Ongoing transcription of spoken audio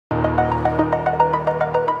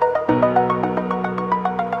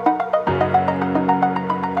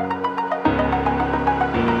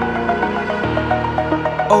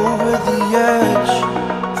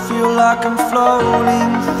like I'm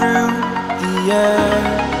floating through the air.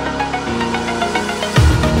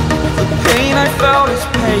 The pain I felt is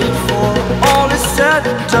paid for, all is said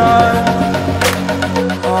and done.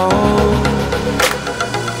 Oh,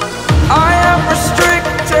 I am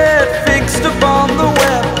restricted, fixed upon the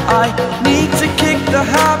web. I need to kick the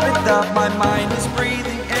habit that my mind is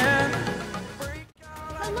breathing in.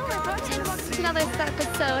 Hello everyone, and welcome to another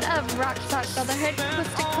episode of Salt Brotherhood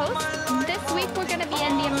Coast to Coast. This week we're going to be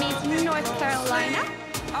in the amazing North Carolina.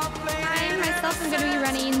 I myself am going to be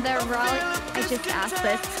running the Raleigh. I just asked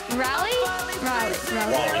this. Raleigh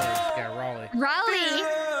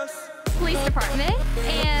Police Department,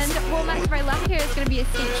 and well, next to my left here is going to be a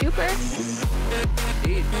state trooper.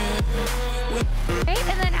 Right,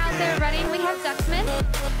 and then out there running we have Ducksman.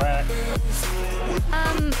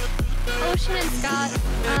 Ocean and Scott,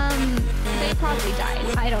 they probably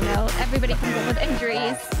died. I don't know. Everybody comes up with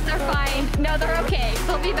injuries. They're fine. No, they're okay.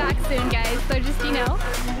 They'll be back soon, guys. So just, you know,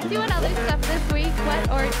 doing other stuff this week. What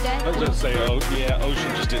or dead? I was gonna say, oh yeah,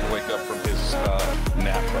 Ocean just didn't wake up from his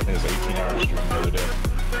nap from his 18-hour stream the other day.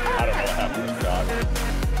 I don't know what happened with God.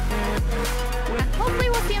 Hopefully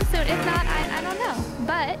we'll see him soon. If not, I don't know.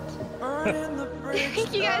 But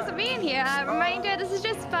thank you guys for being here. Reminder, this is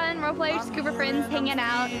just fun. Roleplayed, just group of friends hanging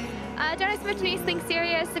out. Don't expect anything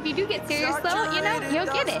serious. If you do get serious though, you know, you'll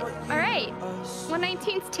get it. Alright.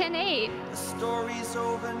 119's 10-8. The story's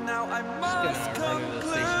over now, I must conclude.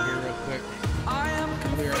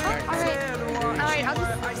 Alright, I'll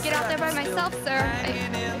just get out there by myself, sir. Okay,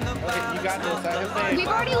 you got this. We've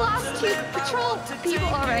already lost 2 patrol people.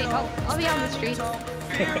 Alright, I'll be on the streets.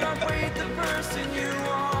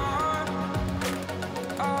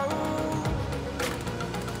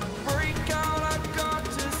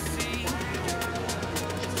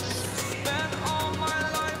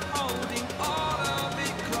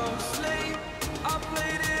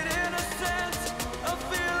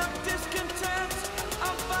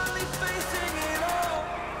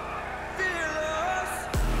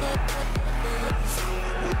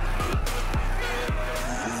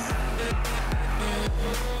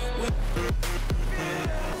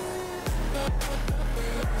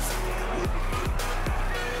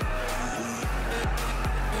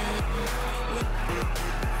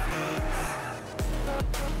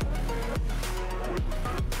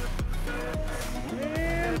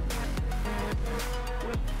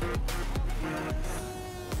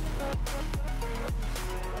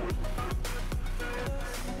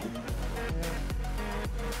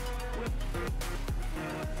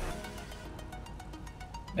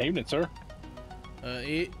 Evening, sir.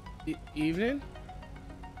 Evening?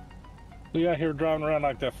 What are you out here driving around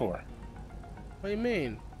like that for? What do you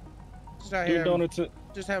mean? Just out Doing here, donuts.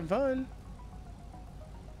 just having fun.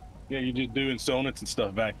 Yeah, you just doing donuts and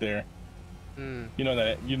stuff back there. You know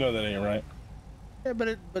that ain't right. Yeah,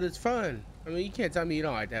 but it's fun. I mean, you can't tell me you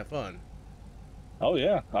don't like to have fun. Oh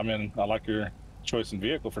yeah, I mean, I like your choice in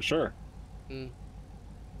vehicle for sure.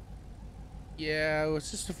 Yeah, it was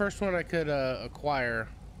just the first one I could acquire.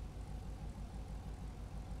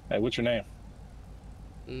 Hey, what's your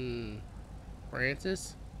name?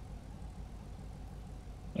 Francis?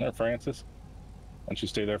 Yeah, Francis. Why don't you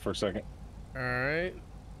stay there for a second? All right.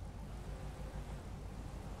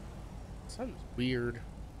 Something's weird.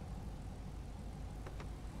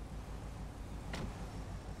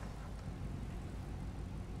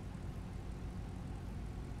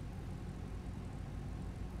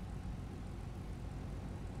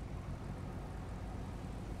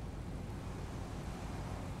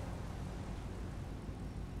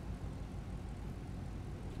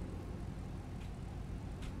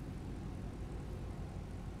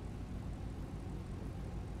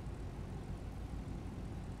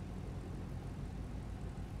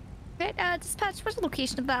 Dispatch, what's the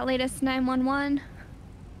location of that latest 911?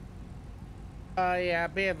 Yeah,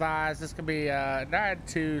 be advised, this could be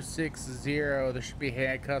 9260. There should be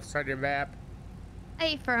handcuffs on your map.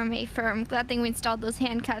 Affirm. Glad thing we installed those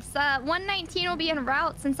handcuffs. 119 will be en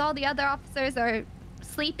route since all the other officers are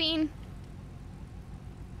sleeping.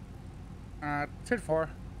 10-4.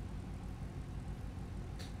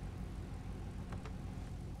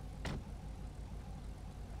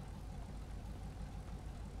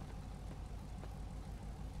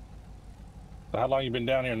 So how long you been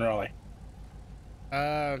down here in Raleigh?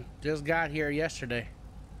 Just got here yesterday.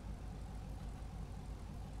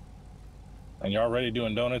 And you're already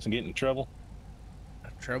doing donuts and getting in trouble?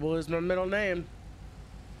 Trouble is my middle name.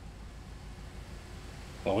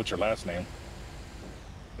 Well, what's your last name?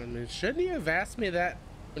 I mean, shouldn't you have asked me that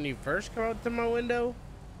when you first come out to my window?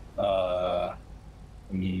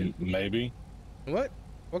 Maybe. What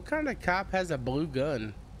kind of cop has a blue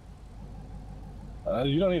gun?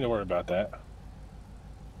 You don't need to worry about that.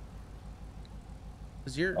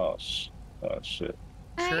 Cause you're. Oh shit.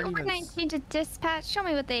 Sure Alright, 19 to dispatch. Show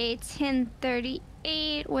me with a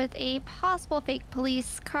 1038 with a possible fake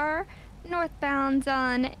police car northbound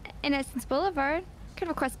on Innocence Boulevard. Could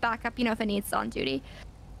request backup, you know, if it needs on duty.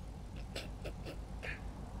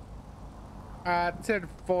 10-4,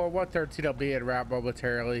 113 will be en route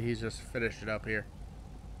momentarily. He's just finished it up here.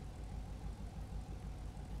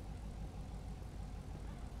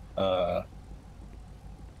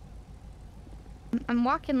 I'm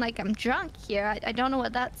walking like I'm drunk here. I don't know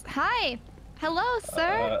what that's. Hi. Hello,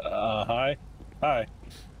 sir. Hi. Hi.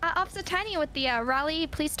 Officer Tiny with the Raleigh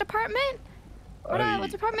Police Department.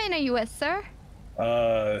 What department are you with, sir?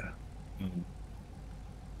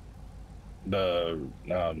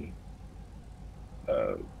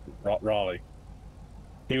 Raleigh.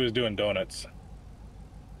 He was doing donuts.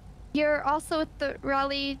 You're also with the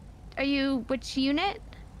Raleigh. Are you which unit?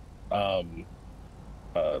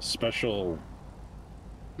 Special.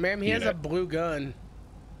 Ma'am, he has a blue gun.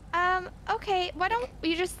 Okay. Why don't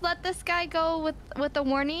you just let this guy go with a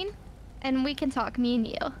warning, and we can talk, me and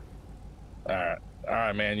you. All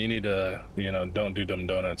right, man. You need to, don't do them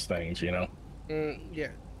donuts things, Yeah.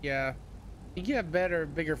 You get better,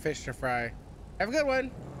 bigger fish to fry. Have a good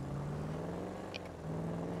one.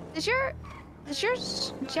 Does your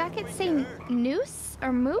jacket say noose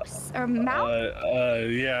or moose or mouth?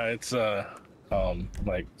 Yeah, it's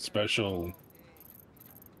like special,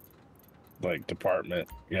 like department.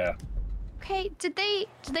 Yeah. Okay. Did they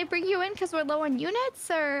bring you in because we're low on units,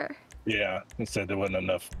 or? Yeah, it said there wasn't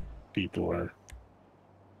enough people or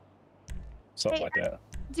something like that.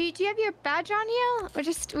 Do you have your badge on you? Or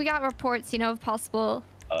we got reports, of possible.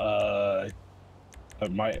 I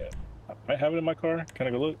might have it in my car. Can I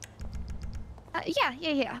go look?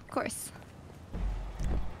 Yeah, of course.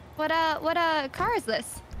 What car is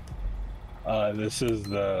this? This is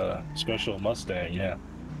the special Mustang, yeah.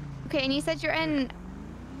 Okay, and you said you're in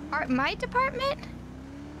my department?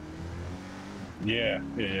 Yeah.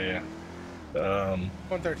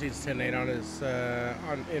 113's 10-8 on his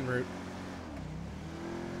on en route.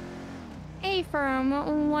 A firm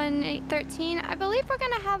 1813. I believe we're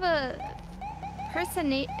gonna have a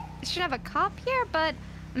person. Should have a cop here, but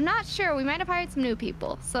I'm not sure. We might have hired some new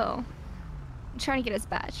people, so I'm trying to get his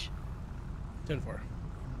badge. 10-4.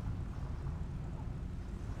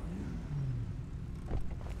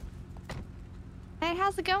 Hey,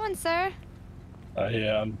 how's it going, sir?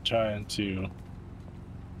 Yeah, I'm trying to.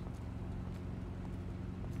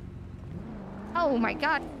 Oh my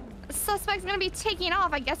god. The suspect's gonna be taking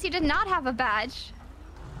off. I guess he did not have a badge.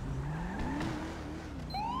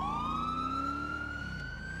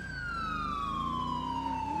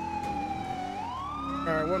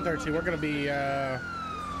 Alright, 113, we're gonna be in a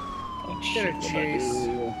chase.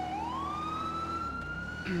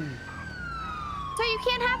 So you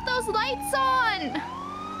can't have those lights on!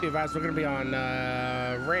 Be advised, we're gonna be on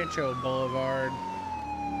Rancho Boulevard.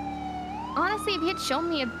 Honestly, if he had shown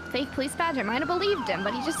me a fake police badge, I might have believed him,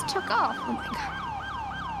 but he just took off. Oh my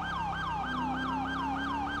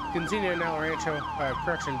god. Continue in El Rancho,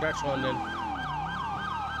 correction, Dutch London.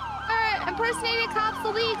 Alright, impersonating cops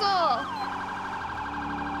illegal!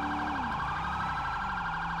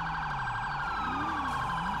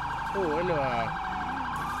 Oh, into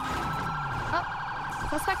Oh,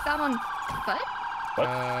 suspect's out on foot?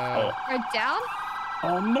 What? Or down?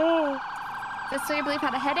 Oh no! This so you believe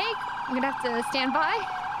had a headache? I'm gonna have to stand by.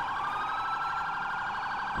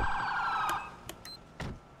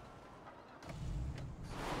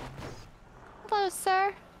 Hello,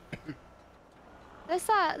 sir.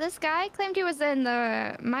 This guy claimed he was in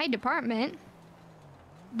my department,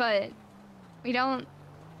 but we didn't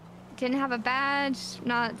have a badge.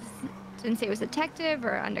 Didn't say he was a detective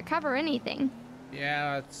or undercover or anything.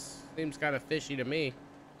 Yeah, it seems kind of fishy to me.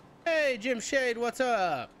 Hey, Jim Shade, what's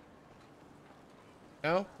up?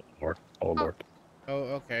 No? Lord. Oh,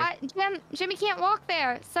 okay. Jimmy can't walk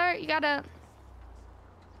there, sir. You gotta.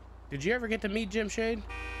 Did you ever get to meet Jim Shade?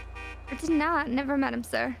 I did not. Never met him,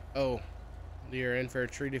 sir. Oh, you're in for a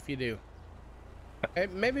treat if you do. Hey,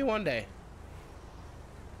 maybe one day.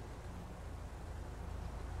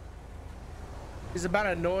 He's about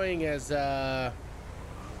annoying as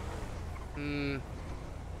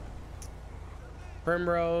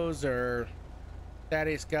Primrose or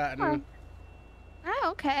Thaddeus Gotten. Oh,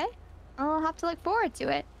 okay. I'll have to look forward to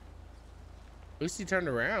it. At least he turned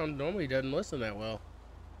around. Normally he doesn't listen that well.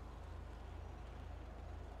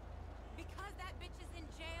 Because that bitch is in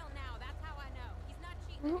jail now. That's how I know. He's not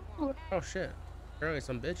cheating anymore, okay? Oh shit. Apparently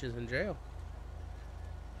some bitches in jail.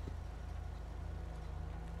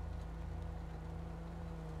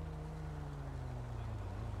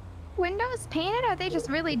 windows painted? Or are they just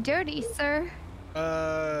really dirty, sir?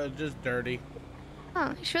 Just dirty.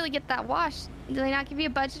 Oh, you should really get that washed. Do they not give you a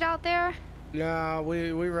budget out there? No,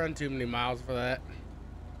 we run too many miles for that.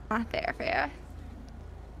 Ah, fair.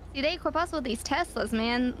 See, they equip us with these Teslas,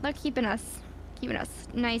 man. They're keeping us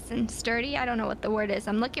nice and sturdy. I don't know what the word is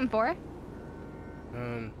I'm looking for.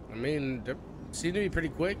 I mean, they seem to be pretty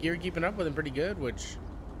quick. You're keeping up with them pretty good, which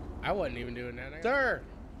I wasn't even doing that.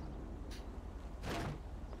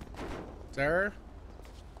 Sir?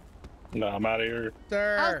 No, I'm out of here.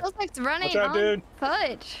 Sir? Oh, those like running What's up, on dude?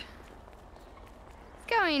 foot. It's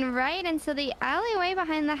going right into the alleyway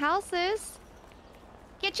behind the houses.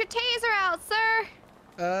 Get your taser out, sir.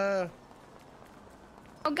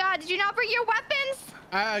 Oh God, did you not bring your weapons?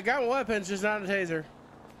 I got weapons, just not a taser.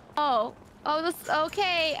 Oh, this,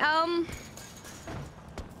 okay, All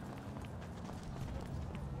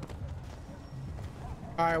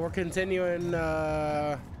right, we're continuing,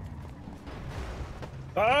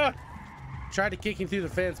 tried to kick him through the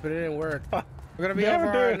fence, but it didn't work. We're gonna be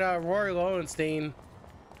over on, Rory Lowenstein.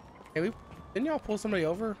 Hey, didn't y'all pull somebody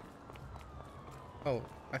over? Oh,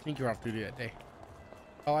 I think you're off duty that day.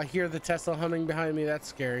 Oh, I hear the Tesla humming behind me. That's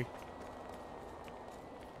scary.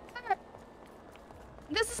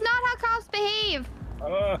 This is not how cops behave.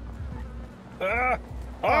 Oh,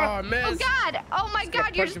 I missed. Oh God! Oh my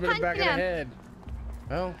God! You're just him in the back punching of the him. head.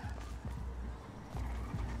 Well,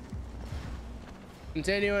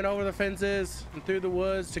 continuing over the fences and through the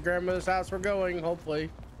woods to grandmother's house. We're going,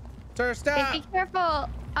 hopefully. Sir, stop! Hey, be careful.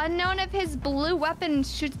 Unknown if his blue weapon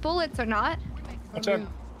shoots bullets or not. Watch out.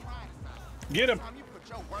 Get him.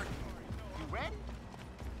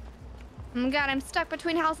 Oh my God, I'm stuck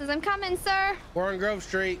between houses. I'm coming, sir. We're on Grove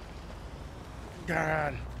Street.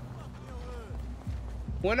 God.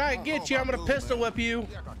 When I get you, I'm gonna pistol whip you.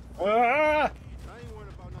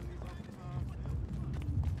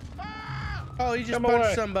 Oh, he just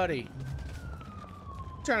punched somebody.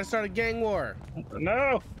 Trying to start a gang war.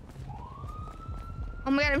 No.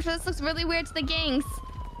 Oh my God, I'm sure this looks really weird to the gangs.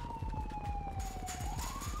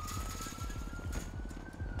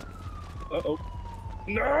 Uh-oh.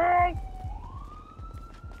 No!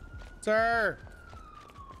 Sir!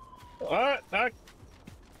 What?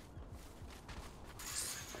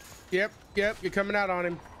 Yep, you're coming out on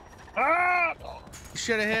him. Ah! You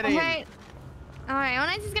should have hit him. Alright,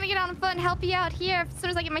 I'm just gonna get on foot and help you out here as soon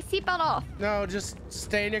as I get my seatbelt off. No, just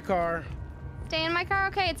stay in your car. Stay in my car?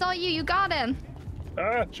 Okay, it's all you. You got him.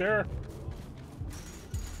 Sure.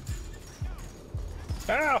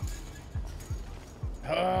 Ow!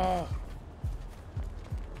 Oh.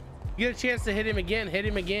 You get a chance to hit him again. Hit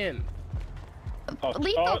him again.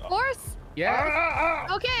 Lethal force? Yeah.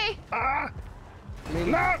 Okay. I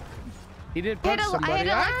mean, no. He did punch somebody. I hit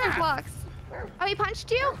electric blocks. Oh, he punched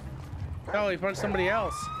you? No, he punched somebody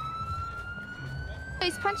else.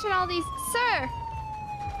 He's punching all these. Sir!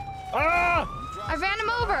 I ran him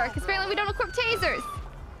over, because apparently we don't equip tasers.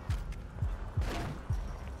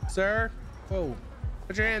 Sir? Whoa.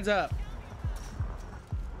 Put your hands up.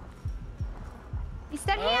 He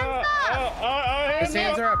said hands up! His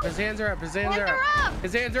hands are up. His hands are up. His hands are up.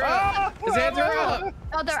 His hands are up. His hands are up.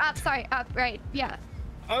 Oh, they're up. Sorry, up. Right. Yeah.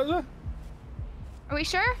 Are we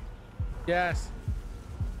sure? Yes.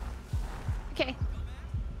 Okay.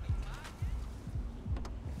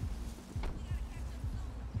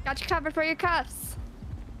 Got you covered for your cuffs.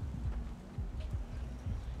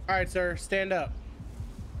 All right, sir. Stand up.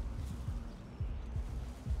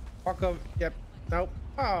 Walk over. Yep. Nope.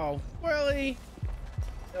 Oh, really?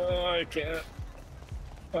 I can't.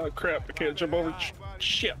 Oh, crap. I can't jump over.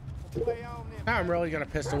 Shit. Now I'm really going to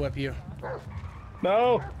pistol whip you.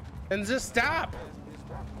 No. And just stop.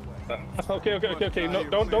 Okay. No,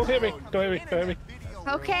 don't hit me. Don't hit me.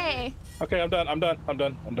 Okay. Okay, I'm done.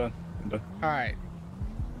 All right.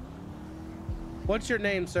 What's your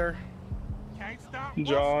name, sir?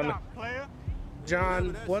 John.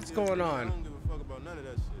 John, what's going on?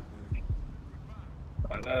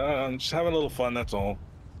 I'm just having a little fun, that's all.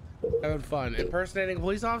 Having fun. Impersonating a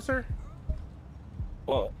police officer?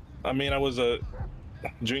 Well, I mean, I was a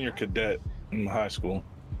junior cadet in high school.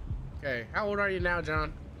 Okay. How old are you now,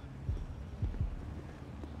 John?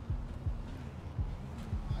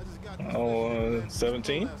 Oh,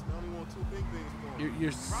 17?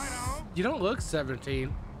 You don't look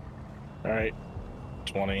 17. All right,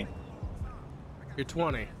 20. You're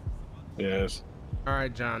 20. Yes. All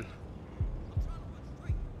right, John.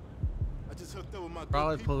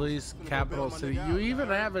 Raleigh Police, Capital City. You even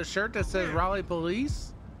have a shirt that says Raleigh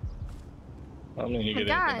Police? I mean, you get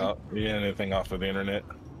anything off of the internet.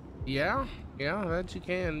 Yeah, that you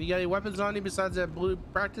can. You got any weapons on you besides that blue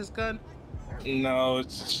practice gun? No,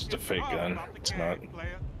 it's just a fake gun. It's not.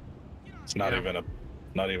 It's not even a.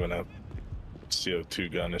 Not even a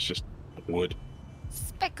CO2 gun. It's just wood.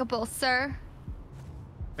 Despicable, sir.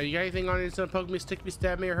 Hey, you got anything on you that's gonna poke me, stick me,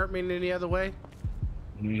 stab me, or hurt me in any other way?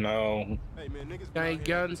 No. Hey, man, niggas Got any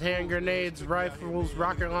guns, hand grenades, rifles,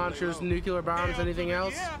 rocket launchers, nuclear bombs, anything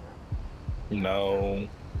else? No.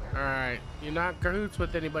 Alright. You're not cahoots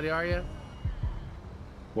with anybody, are you?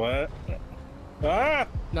 What? Ah!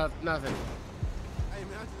 No, nothing. Hey,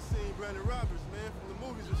 man, I just seen Brandon Roberts, man, from the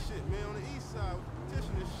movies and shit, man, on the east side with the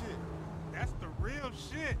petition and shit. That's the real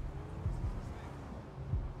shit.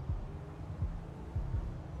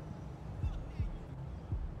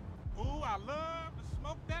 Ooh, I love to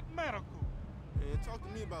smoke that medical. Man, talk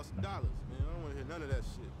to me about some dollars, man. I don't want to hear none of that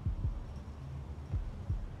shit.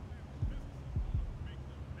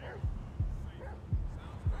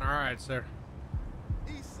 Alright, sir.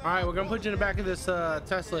 East side, Alright, we're gonna put you in the back of this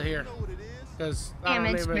Tesla here. You know what it is? Because I Damn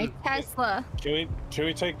don't it, even... my Tesla. Can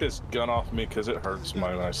we take this gun off me because it hurts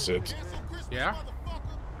my when I sit. Yeah?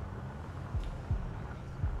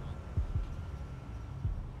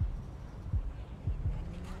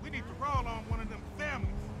 We need to roll on one of them families.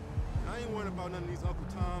 I ain't worried about none of these Uncle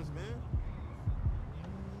Toms, man.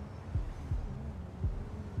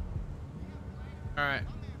 Alright.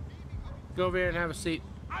 Go over here and have a seat.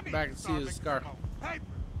 I need Back to and see start this making car. some paper.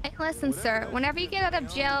 Hey, listen, sir. Whenever you get out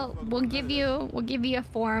of jail, we'll give you a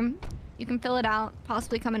form. You can fill it out.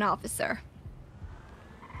 Possibly become an officer.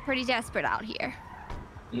 Pretty desperate out here.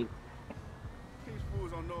 These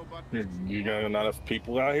fools don't know about this. You got enough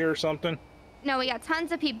people out here or something? No, we got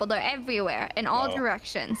tons of people. They're everywhere, in all Oh.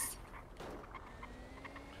 directions.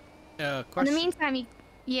 In the Question. meantime,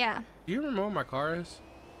 yeah, Do you remember where my car is?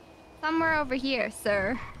 somewhere over here,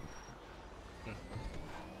 sir.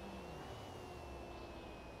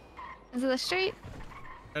 Is it the street?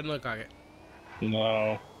 Doesn't look like it.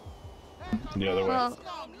 No. The other way. Well,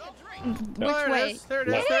 Oh, which there it way? is. There it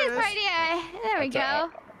It is. There is right here. There we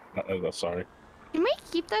go. Sorry. Can we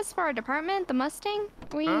keep this for our department, the Mustang?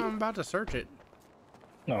 I'm about to search it.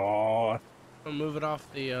 No. I'll move it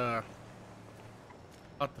off the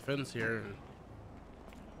fence here.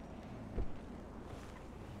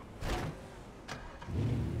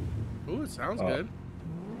 Ooh, it sounds Oh. good.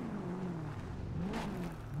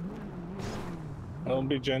 Don't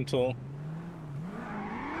be gentle.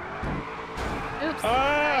 Oops.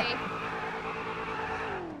 Ah! Sorry.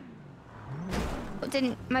 Oh,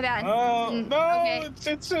 didn't. My bad. Oh Didn't- no!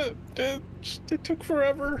 Okay. It took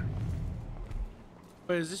forever.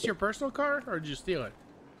 Wait, is this your personal car or did you steal it?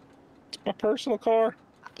 It's my personal car.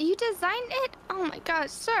 You designed it? Oh my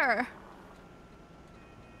gosh, sir.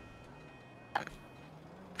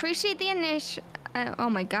 Appreciate the initial. Oh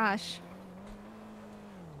my gosh.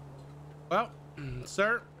 Well,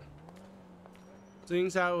 sir, seeing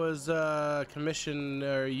how it was commissioned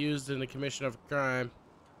or used in the commission of a crime,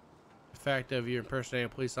 the fact of you impersonating a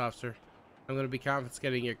police officer, I'm going to be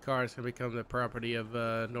confiscating your car. It's going to become the property of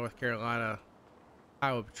North Carolina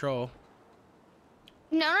Highway Patrol.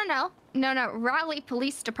 No. Raleigh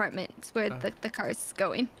Police Department is where the car's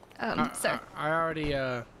going. Sir. I already,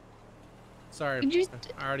 sorry, You just-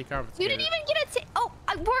 I already You confiscated didn't even get it.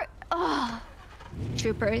 Oh,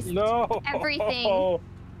 troopers. No. Everything.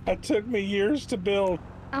 It took me years to build.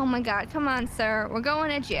 Oh my God, come on, sir. We're going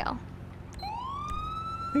to jail.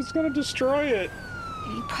 He's gonna destroy it.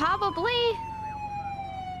 Probably.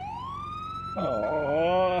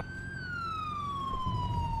 Oh.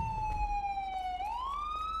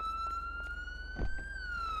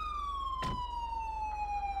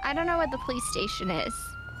 I don't know what the police station is.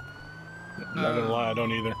 Not gonna lie, I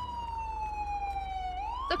don't either.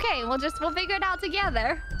 Okay, we'll figure it out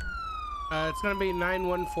together. It's going to be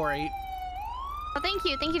 9148. Oh, thank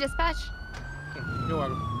you, dispatch. You're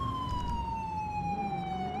welcome.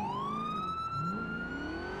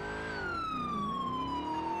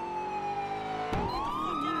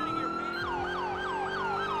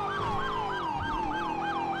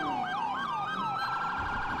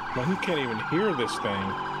 Well, he can't even hear this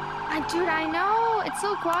thing. Dude, I know. It's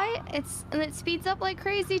so quiet. And it speeds up like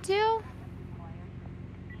crazy too.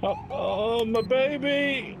 Oh, my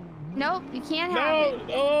baby! Nope, you can't have No!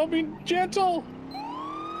 it. Oh, be gentle!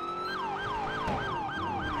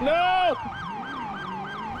 No!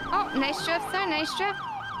 Oh, nice drift, sir. Nice drift.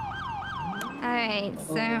 All right,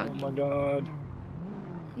 so Oh my god.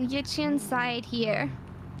 get you inside here.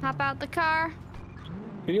 Hop out the car.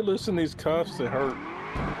 Can you loosen these cuffs? They hurt.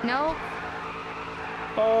 Nope.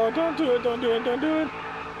 Oh, don't do it, don't do it, don't do it.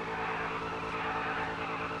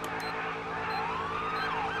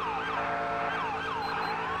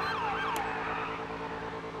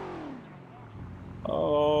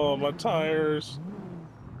 Oh, my tires.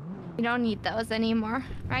 You don't need those anymore.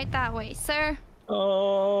 Right that way, sir.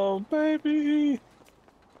 Oh, baby.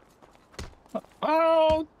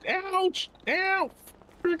 Oh, ouch. Ow.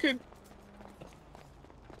 Freaking.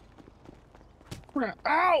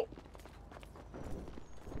 Ow.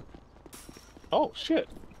 Oh, shit.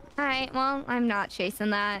 Alright, well, I'm not chasing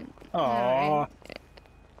that. Aww.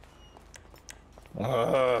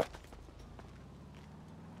 I'm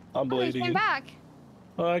Oh, he bleeding. came back.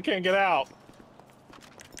 I can't get out.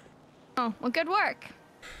 Oh, well, good work.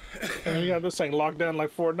 You got this thing locked down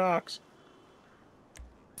like Fort Knox.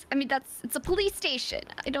 I mean, it's a police station.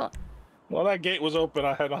 I don't... Well, that gate was open.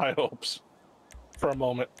 I had high hopes for a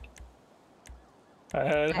moment. I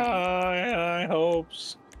had high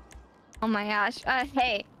hopes. Oh my gosh.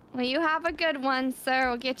 Hey, well, you have a good one, sir.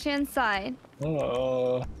 We'll get you inside.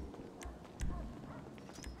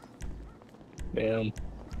 Damn.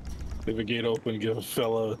 Leave a gate open, give a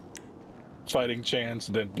fella fighting chance,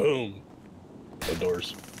 then boom. The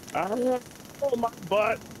doors. Oh, my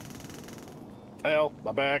butt. Hell,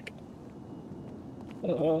 my back.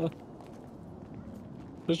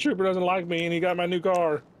 This trooper doesn't like me and he got my new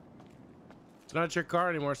car. It's not your car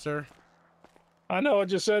anymore, sir. I know, I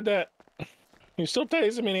just said that. He's still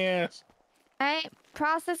tasing me in the ass. Alright,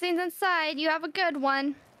 processing's inside. You have a good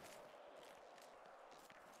one.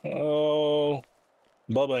 Oh,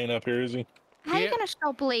 Bubba ain't up here, is he? How are you gonna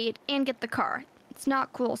show Blade and get the car? It's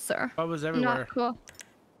not cool, sir. Bubba's everywhere. Not cool.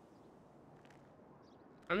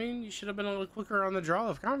 I mean, you should have been a little quicker on the draw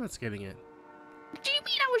of confiscating it. What do you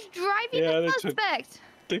mean I was driving the suspect?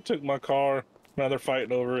 They took my car. Now they're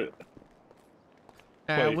fighting over it.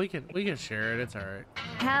 We can share it. It's all right.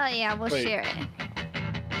 Hell yeah, we'll share it.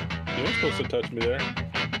 You weren't supposed to touch me there.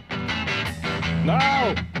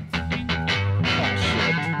 No!